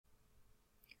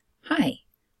Hi,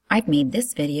 I've made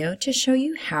this video to show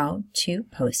you how to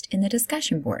post in the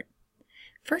discussion board.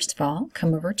 First of all,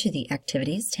 come over to the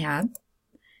Activities tab,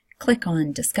 click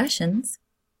on Discussions,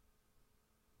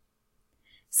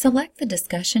 select the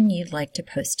discussion you'd like to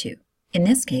post to. In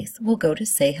this case, we'll go to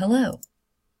Say Hello.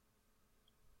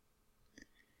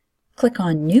 Click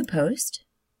on New Post.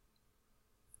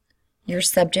 Your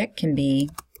subject can be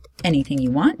anything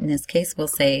you want. In this case, we'll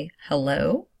say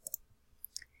Hello.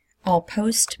 I'll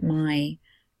post my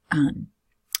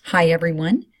hi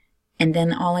everyone, and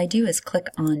then all I do is click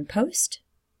on Post,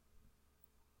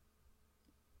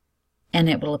 and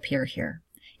it will appear here.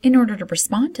 In order to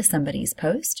respond to somebody's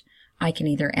post, I can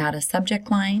either add a subject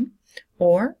line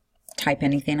or type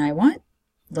anything I want,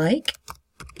 like,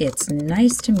 "It's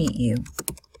nice to meet you."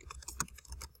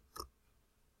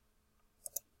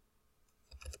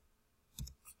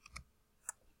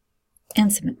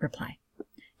 And submit reply.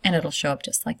 And it'll show up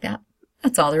just like that.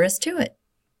 That's all there is to it.